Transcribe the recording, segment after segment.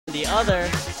the other.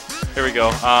 Here we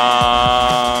go.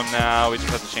 Now we just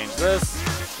have to change this.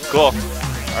 Cool.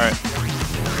 All right.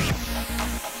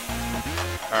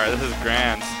 All right, this is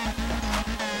grand.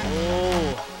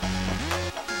 Oh.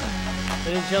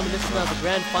 Ladies and gentlemen, this is now the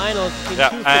grand finals between two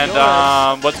and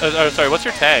fedoras. sorry, what's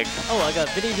your tag? Oh, I got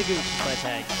Vinny the Gooch is my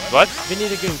tag. What? Vinny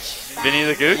the Gooch. Vinny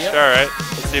the Gooch? Yep. All right.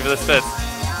 Let's see if this fits.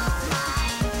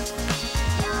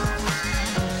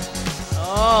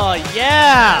 Oh,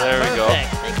 yeah! There we go.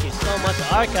 Thank you so much,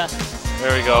 Arca.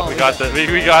 There we go. Oh, we got this.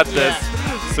 We got this.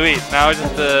 Sweet. Now we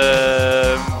just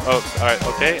oh, all right.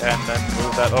 Okay, and then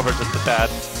move that over just a tad.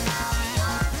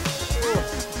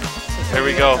 There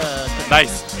we go.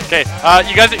 Nice. Okay.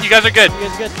 You guys are good. You guys are good.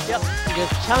 Yep. You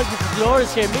guys challenging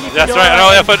Fedoras here. MiniFedora. That's right. I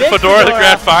know. Yeah, Fedora the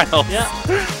grand final. Yeah.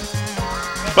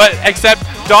 But except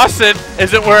Dawson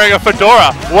isn't wearing a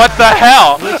fedora. What the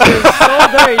hell? Which is so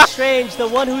very strange. The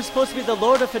one who's supposed to be the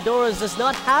Lord of Fedoras does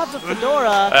not have the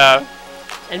fedora.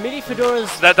 And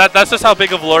MiniFedora's... That's just how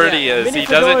big of Lord he is. He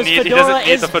doesn't need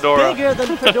the fedora. Bigger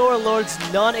than FedoraLord's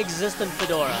non-existent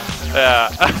fedora. Yeah.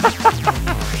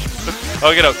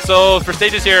 Okay, no. So for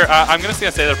stages here, I'm just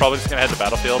gonna say they're probably just gonna head to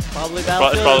Battlefield. Probably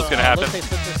Battlefield. It's probably what's gonna happen. Looks like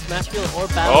switch to Smashfield or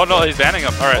Battlefield. Oh no, he's banning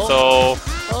him. All right, so.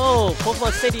 Oh,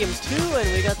 Pokemon Stadium 2, and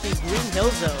we got the Green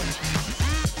Hill Zone.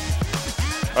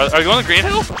 Are they going to Green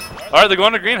Hill? All right, they're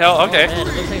going to Green Hill. Okay. Oh, man,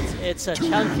 it looks like it's a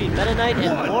challenge between MetaKnight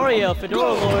and Wario,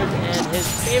 FedoraLord, and his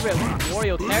favorite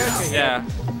Wario character here. Yeah.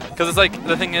 Because it's like,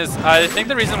 the thing is, I think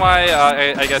the reason why,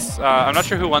 I guess, I'm not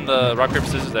sure who won the rock, paper,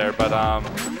 scissors there, but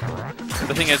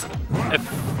the thing is, if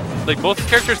like both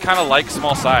characters kind of like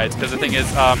small sides, because the thing is,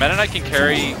 MetaKnight can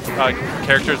carry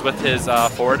characters with his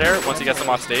forward air once he gets them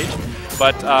off stage.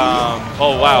 But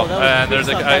oh wow, and there's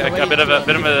a bit of a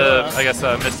I guess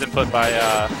missed input by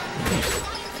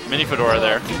MiniFedora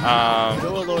there.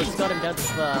 FedoraLord's got him down to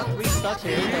 3 stocks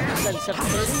here,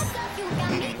 770.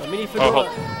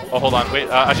 Oh, hold on, wait.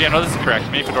 Actually, I know this is correct.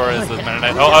 MiniFedora is the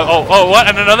MetaKnight. Oh, what?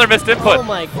 And another missed input. Oh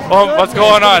my god. Oh, what's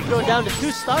going on? Going down to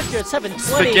 2 stocks here at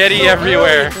 720. Spaghetti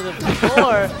everywhere.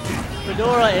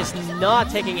 Fedora is not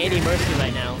taking any mercy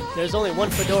right now. There's only one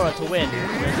Fedora to win.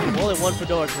 There's only one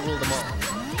Fedora to rule them all.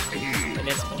 And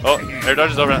it's air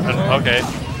dodge is over. Okay.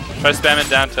 Try spamming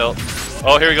down tilt.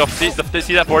 Oh, here we go. See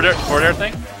that forward air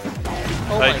thing?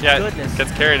 Oh my goodness.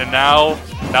 Gets carried, and now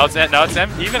it's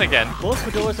even again. Both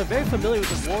Fedoras are very familiar with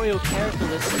the Wario character.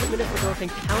 This MiniFedora can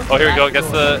counter. Oh, here we go.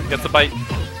 Gets the bite.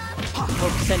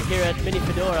 4% here at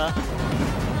MiniFedora.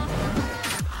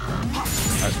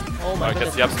 Oh my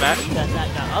goodness. Gets the up smash. That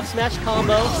up smash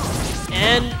combo.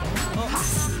 And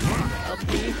up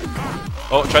B.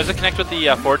 Oh, tries to connect with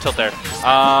the forward tilt there.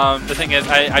 The thing is,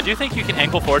 I do think you can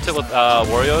ankle forward tilt with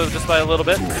Wario just by a little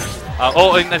bit.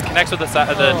 And then connects with the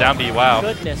down B. Wow.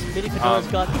 Goodness, MiniFedora's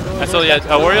got. And so yeah,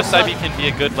 Wario's side B can be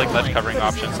a good ledge covering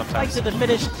option sometimes. Right to the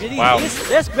finish. Wow.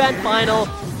 This grand final,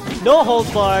 no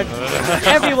holds barred.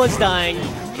 Everyone's dying.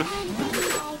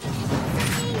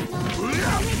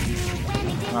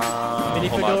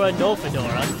 MiniFedora, no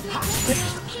Fedora.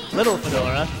 Little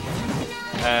Fedora.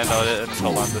 And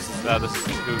hold on, this is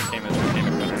who came in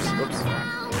winners. Whoops.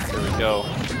 Here we go.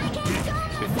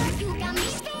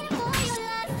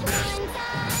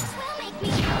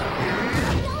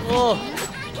 Oh.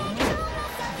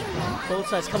 Both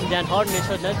sides coming down hard, and they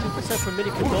showed 92% for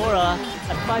MiniFedora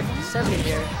at 570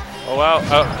 here. Oh wow.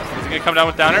 Oh, is he gonna come down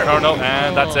with downer? Oh no,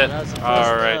 and that's it.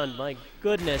 All right. Round. My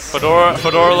goodness.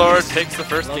 FedoraLord takes the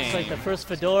first game. Looks like the first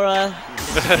Fedora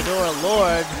is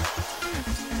FedoraLord.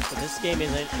 But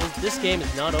this game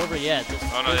is not over yet. They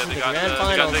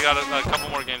got a couple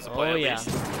more games to play. Oh at yeah. least.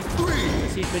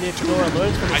 Let's see if MiniFedora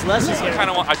learns from his lessons here. I do kind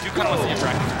of want to see a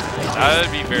practice. That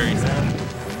would be very sad.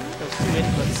 Those 2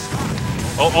 inputs.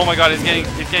 Oh my god, he's getting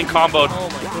comboed. Oh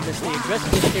my goodness, the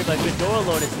aggressiveness here by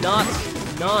FedoraLord is not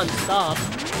non-stop.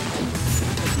 Let's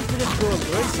see if MiniFedora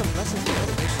learns some lessons here.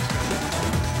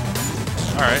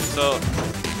 Alright, so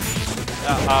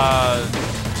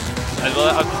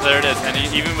there it is, and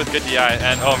even with good DI,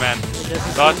 and oh man,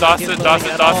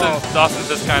 Dawson's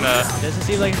just kind of. Doesn't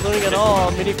seem like he's learning at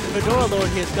all. FedoraLord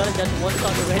here has gotten down to 1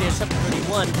 stock already at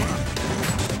 731.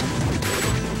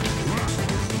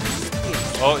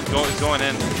 Oh, he's going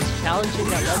in. He's challenging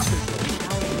that ledge control.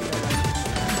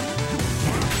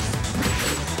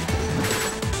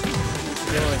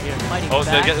 Here, fighting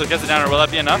back. Gets it down, or will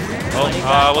that be enough?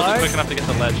 Wasn't quick enough to get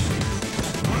the ledge.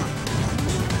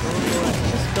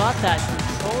 Just got that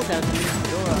control down to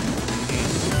Fedora.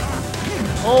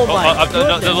 Oh my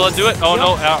goodness. Will it do it? Oh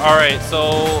no, alright,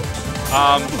 so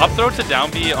up throw to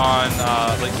down B on,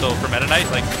 so for MetaKnight,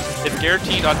 it's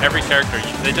guaranteed on every character.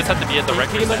 They just have to be at the right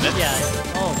percentage. Yeah.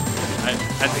 Oh.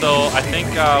 And so I think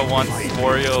once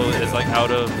Wario is like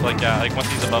out of like once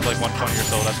he's above like 120 or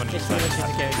so, that's when he's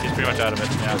pretty much out of it.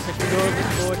 Yeah. Looks like Fedora, the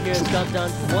board here has got down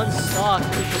to one stock.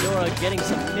 Fedora getting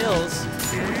some kills.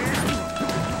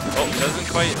 Oh, doesn't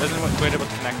quite able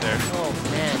to connect there. Oh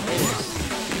man, it is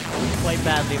quite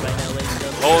badly right now, ladies and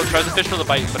gentlemen. Oh, tries to fish for the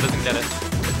bite, but doesn't get it.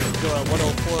 Fedora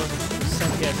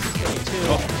 104% here,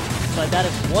 622. Oh. But that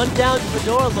is one down to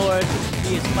FedoraLord.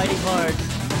 He is fighting hard.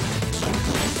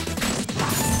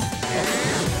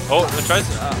 Oh, it tries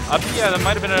up. Yeah, that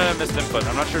might have been a missed input.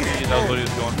 I'm not sure if that was what he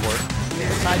was going for. The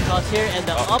side toss here and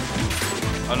the up.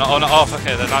 Oh no! Oh no! Oh,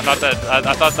 okay. Not that.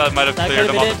 I thought that might have cleared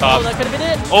him off the top. Oh, that could have been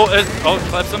it. Oh,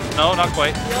 clips him. No, not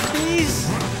quite. Up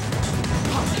B's.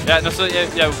 Yeah, no. So yeah.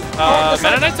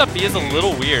 MetaKnight's up B is a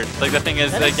little weird. Like the thing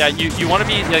is, like you want to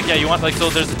be you want like so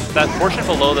there's that portion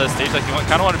below the stage like you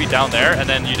kind of want to be down there and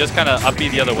then you just kind of up B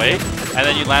the other way and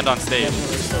then you land on stage.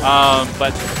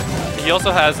 But he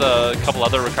also has a couple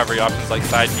other recovery options like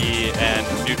side B and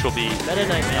neutral B.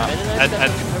 MetaKnight, man.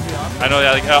 I know,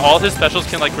 yeah. Like, all his specials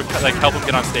can like help him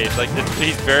get on stage. Like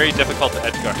he's very difficult to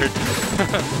edge guard. We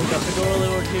got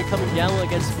FedoraLord here coming down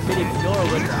against MiniFedora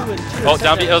with 2 and 2. Oh,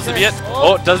 down B. Oh, be it.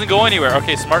 Oh, it doesn't go anywhere.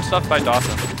 Okay, smart stuff by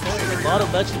Dawson. A lot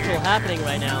of ledge control happening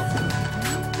right now.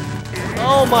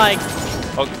 Oh my!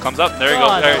 Oh, comes up. There you go.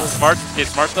 All right, smart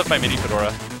stuff by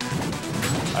MiniFedora.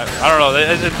 I don't know.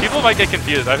 People might get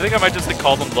confused. I think I might just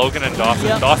call them Logan and Dawson.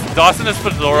 Yep. Dawson is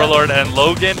FedoraLord and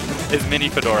Logan is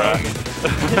MiniFedora.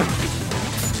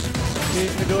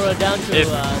 Fedora down to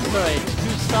sorry, 2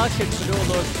 stocks here.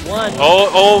 FedoraLord 1.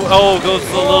 Oh, goes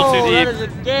a little too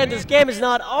deep. This game is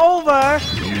not over.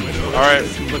 All right,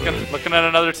 looking at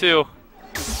another 2.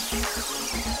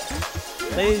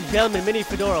 Ladies and gentlemen,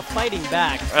 MiniFedora fighting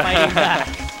back.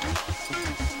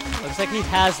 Looks like he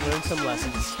has learned some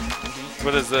lessons.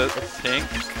 What is it? Pink?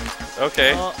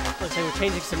 Okay. Oh, looks like we're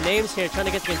changing some names here, trying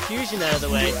to get the confusion out of the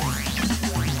way.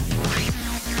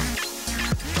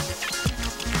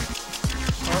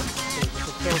 Oh,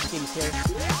 kill schemes here.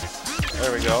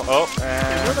 There we go. Oh,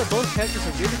 and one of both characters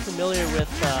are really familiar with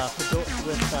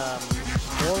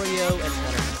Wario and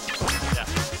MetaKnight. Yeah.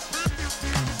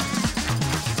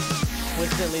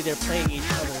 Coincidentally, they're playing each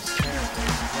other's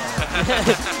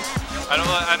characters. I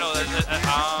know.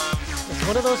 It's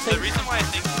one of those things. The reason why I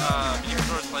think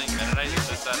MiniFedora is playing MetaKnight is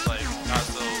just that like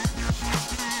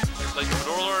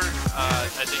FedoraLord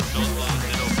I think knows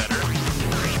Ditto better.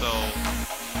 So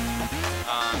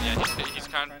yeah, he's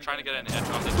kind of trying to get an edge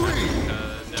on this one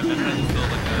because MetaKnight is still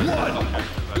like a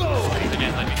character. But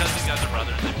again, like because these guys are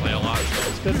brothers, they play a lot.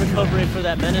 So. It's good recovery for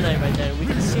that MetaKnight right there. We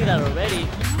can see that already.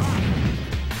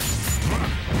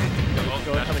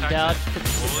 Coming down.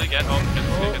 What will he get? Oh,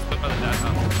 gets put by the dash.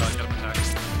 Got him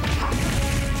attacked.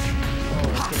 Oh,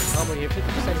 he's getting combo here. 50%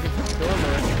 hit from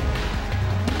FedoraLord.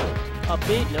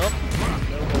 Upbeat? Nope.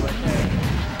 No go right there.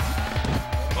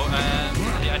 Oh, and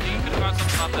I think he could have gone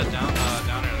something off that downer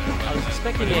there. I was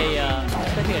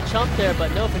expecting a chump there, but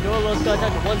no. FedoraLord's got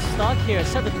down to 1 stock here.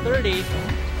 730.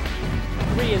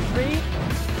 3 and 3.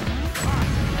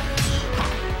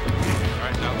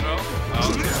 Alright, down throw.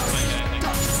 Oh,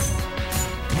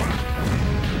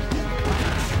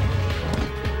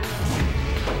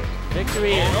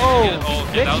 Victory!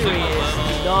 Victory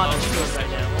is not assured right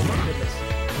now. Oh my goodness.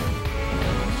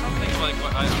 Something like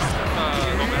what I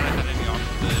MetaKnight had any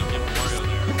option to give Wario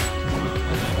there.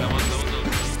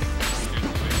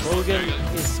 Logan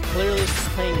is clearly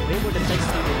playing way more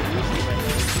defensively than usually right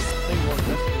now. He's playing more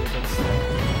aggressively against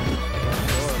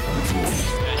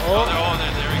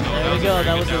there we go.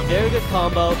 That was a very good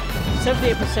combo.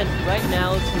 78% right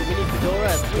now to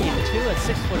MiniFedora at 3 and 2 at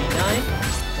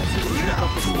 629.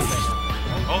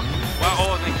 Oh, wow,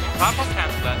 oh, and they platform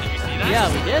canceled that. Did you see that? Yeah,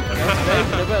 we did.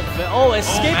 That was very oh,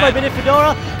 escape by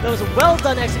MiniFedora. That was a well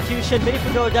done execution.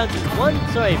 MiniFedora down to 1.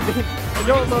 Sorry,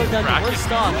 FedoraLord down to 1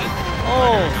 stock.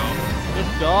 Oh, good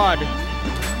God.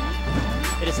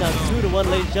 It is now 2-1,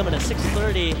 ladies and gentlemen, at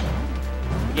 6:30.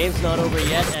 The game's not over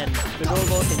yet, and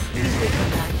FedoraLord can easily come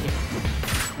back here.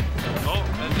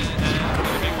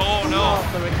 Oh, no.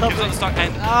 The recovery. He's on the stock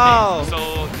end. Oh. So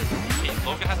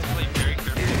Logan has to play very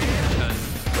carefully because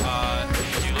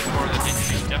if you look for the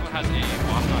he definitely has a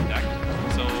boss on deck.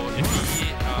 So if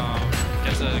he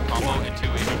gets a combo into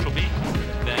a neutral B,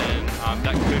 then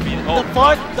that could be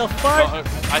the fart.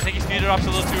 I think he speeded it up a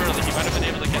little too early. He might have been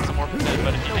able to get some more percent,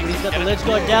 but if he thinks he's got the ledge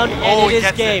guard down, and it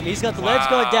is game. He's got the ledge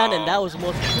guard down, and that was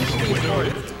most crucially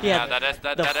important. He had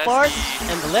the fart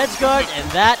and the ledge guard, and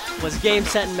that was game,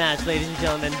 set, and match, ladies and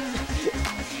gentlemen.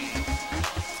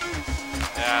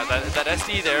 Yeah, that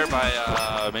SD there by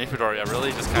MiniFedora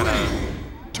really just kind of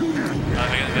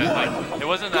It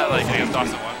wasn't that like against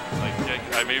Dawson one.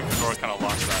 Like maybe Fedora kind of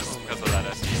lost that because of that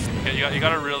SD. You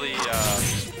gotta really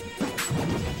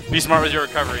be smart with your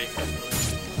recovery.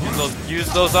 Use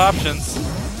those options.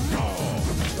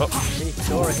 Oh.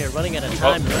 MiniFedora here running out of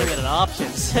time, running out of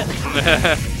options.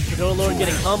 FedoraLord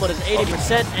getting comboed at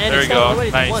 80%, and it's now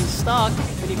already to one stock.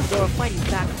 MiniFedora fighting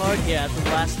back hard here at the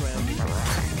last round.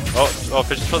 Oh,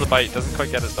 fishes for the bite. Doesn't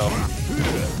quite get it though.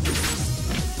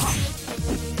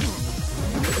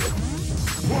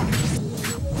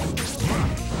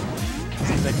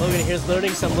 Seems like Logan here's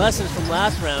learning some lessons from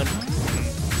last round.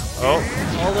 Oh.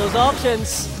 All those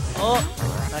options.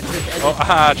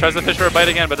 Tries to fish for a bite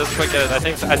again, but doesn't quite get it. I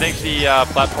think the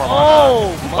platform.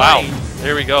 Oh, on, wow!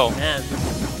 Here we go. Man,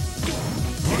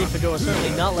 MiniFedora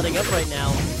certainly not letting up right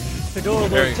now.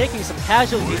 FedoraLord taking some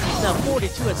casualties. He's now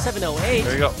 42 at 708.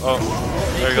 There you go. Oh,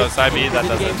 there you go. Side B. That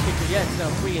does it. Yeah, it's now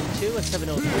 3-2 at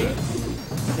 703.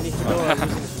 MiniFedora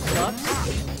losing some stocks.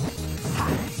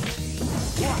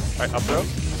 All right, up throw.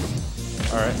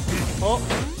 All right. Oh.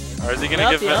 Or is he gonna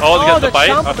give it? Oh, he got the bite.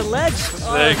 Jump, the ledge.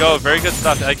 There you go. Very good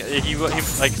stuff. Like he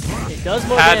does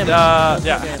more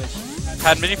damage.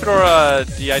 Had MiniFedora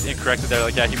DI'd incorrected there,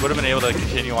 like he would have been able to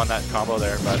continue on that combo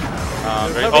there, but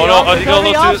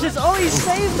he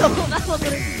saved them.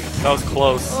 That was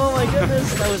close. Oh my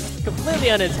goodness, that was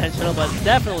completely unintentional, but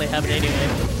definitely happened anyway.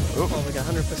 Oh, we got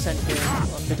 100% here.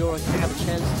 Fedora can have a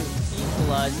chance to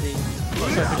equalize the.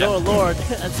 FedoraLord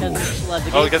has a chance to equalize the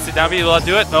game. Oh, gets the down B. Will that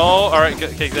do it? No. All right.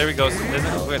 Okay, there we go.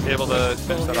 Isn't able to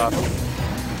finish that off.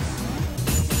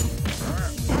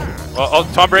 Oh,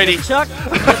 Tom Brady. Chuck.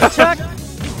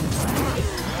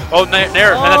 Oh,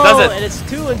 Nair, and that does it. And it's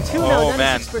 2-2 now,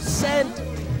 96%.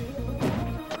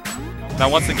 Now,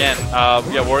 once again,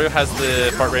 Wario has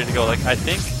the part ready to go. Like, I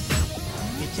think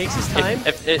he takes his time.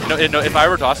 If I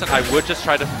were Dawson, I would just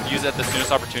try to use it at the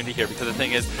soonest opportunity here, because the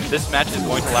thing is, this match is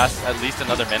going to last at least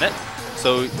another minute.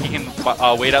 So he can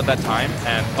wait out that time,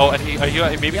 and he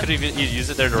maybe could even use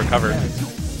it there to recover.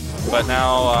 But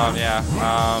now,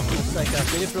 looks like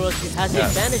MiniFedora has the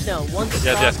advantage now. One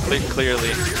stock. Yes,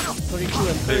 clearly. 32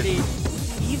 and 30.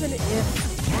 Even if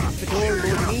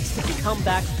FedoraLord needs to come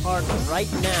back hard right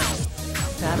now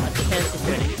to have a chance of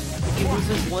winning, if he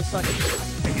loses one stock,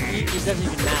 it doesn't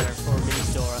even matter for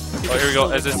MiniFedora. Oh, here we go.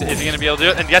 Is he going to be able to do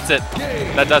it? And gets it.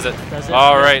 That does it.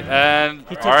 All right, and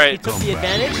he took the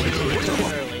advantage. He took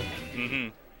it early.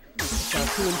 Now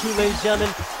 2-2, ladies and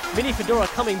gentlemen. MiniFedora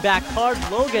coming back hard.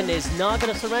 Logan is not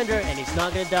going to surrender, and he's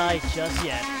not going to die just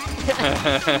yet.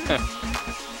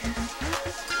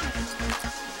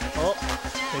 Oh,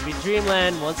 could be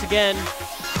Dreamland once again.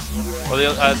 Well,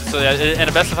 in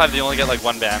a best of 5, they only get like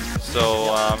one ban.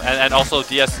 So, and also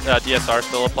DSR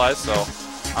still applies. So,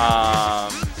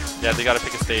 they got to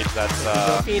pick a stage that's.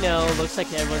 Filipino looks like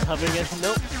everyone's hovering against him.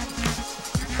 Nope.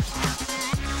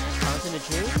 Fountain of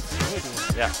Dreams?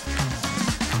 Maybe. Yeah.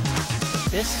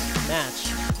 This match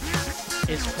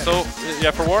is crazy. So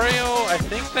for Wario, I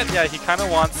think that he kind of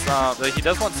wants he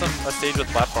does want a stage with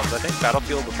platforms. I think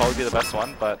Battlefield would probably be the best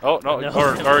one, but or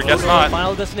I guess not.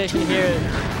 Final destination here.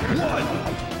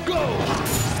 Go.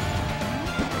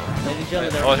 Ladies and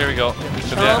gentlemen. Oh, here we go.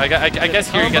 I guess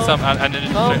here he gets some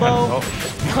combo.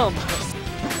 Combo.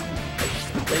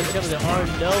 Ladies and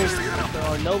gentlemen, there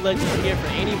are no legends here for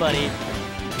anybody,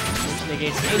 which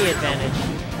negates any advantage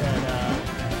that.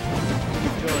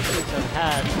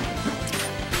 Had.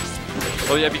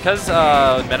 Oh yeah, because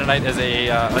MetaKnight is a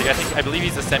I believe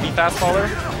he's a semi-fast faller.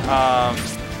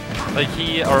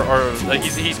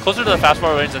 He's closer to the fast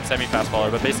faller range than semi-fast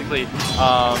faller. But basically,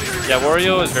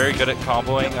 Wario is very good at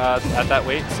comboing at that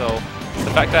weight. So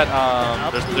the fact that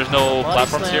there's no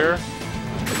platforms here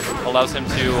allows him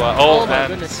to.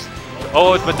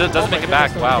 But doesn't make it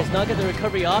back. Wow. Does not get the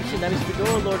recovery option. That means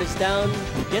FedoraLord is down.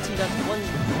 Gets him down to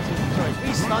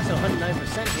 3 stocks at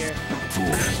 109% here.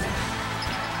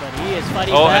 But he is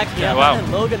fighting back. Wow.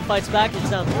 Logan fights back.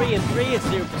 It's now 3-3. It's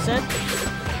 0%.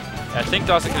 I think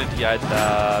Dawson could have DI'd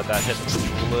that hit a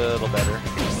little better.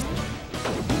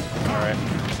 All right.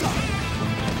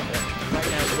 Right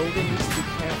now, Logan needs to be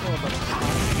careful about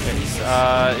he's.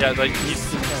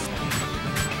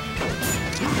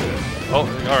 Oh,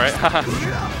 all right.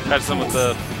 Catch some with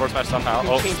the force match somehow.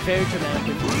 Oh. Changed very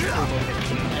dramatically.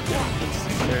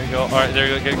 There you go. All right, there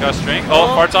you go. Got a string. Oh,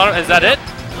 parts on him. Is that it?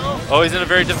 Oh, he's in a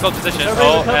very difficult position. And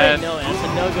no, that's a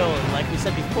no-go. Like we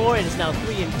said before, it is now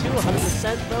 3-2,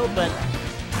 100% though. But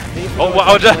oh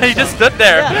wow, he just stood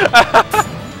there. Yeah.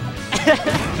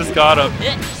 Just got him.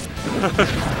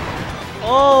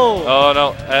 Oh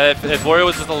no! If Wario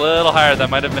was just a little higher, that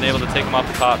might have been able to take him off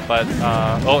the top. But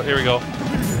here we go.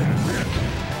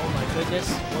 goodness.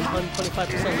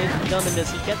 125% laser from Dumb, and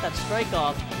does he get that strike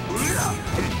off?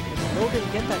 Does Logan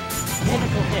get that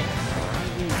technical hit?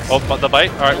 Oh, but the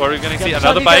bite. All right, what are we going to see?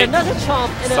 Another bite. Another chomp.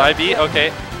 Side B.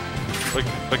 Okay.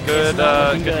 But good.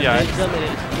 Good. Yeah. It is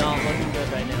not looking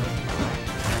good right now.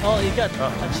 Oh, you got a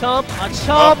chomp. A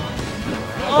chomp.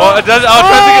 Oh, it does. Oh,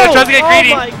 it tries to get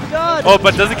greedy. Oh my god. Oh,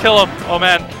 but doesn't kill him. Oh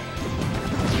man.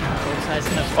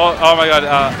 Oh my god.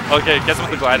 Okay, gets him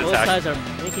with the glide attack. Both sides are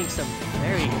making some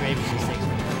very grave mistakes right now.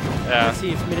 Yeah. Let's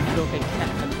see if MiniFedora can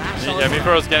match on. Yeah,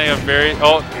 MiniFedora's getting a very.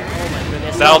 Oh my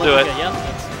goodness. That'll do it. Yep.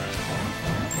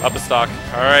 Up a stock.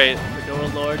 All right. Fedora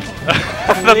Lord. The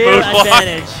Clear move block.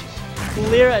 advantage.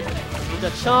 Clear at the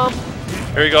chomp.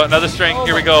 Here we go. Another string. Oh,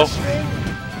 here we go.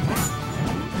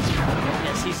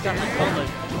 Yes, he's got the combo.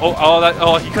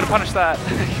 Oh, he could have punished that.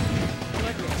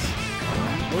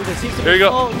 Here we go.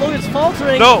 Oh, Logan's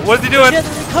faltering. No, what is he doing? Get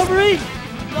the recovery.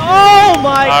 Oh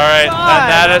my god. All right,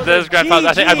 that is grand final.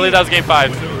 I believe that was game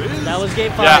 5. That was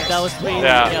game 5. Yeah. That was 3.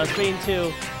 Yeah. It was 3 and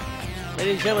 2.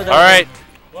 Ladies and gentlemen. All right.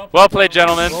 Well played,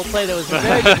 gentlemen. Well played. That was a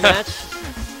very good match.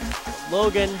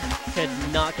 Logan could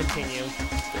not continue.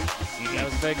 That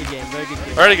was a very good game. Very good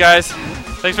game. Alrighty, guys.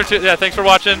 Thanks for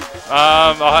watching.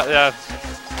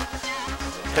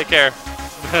 Take care.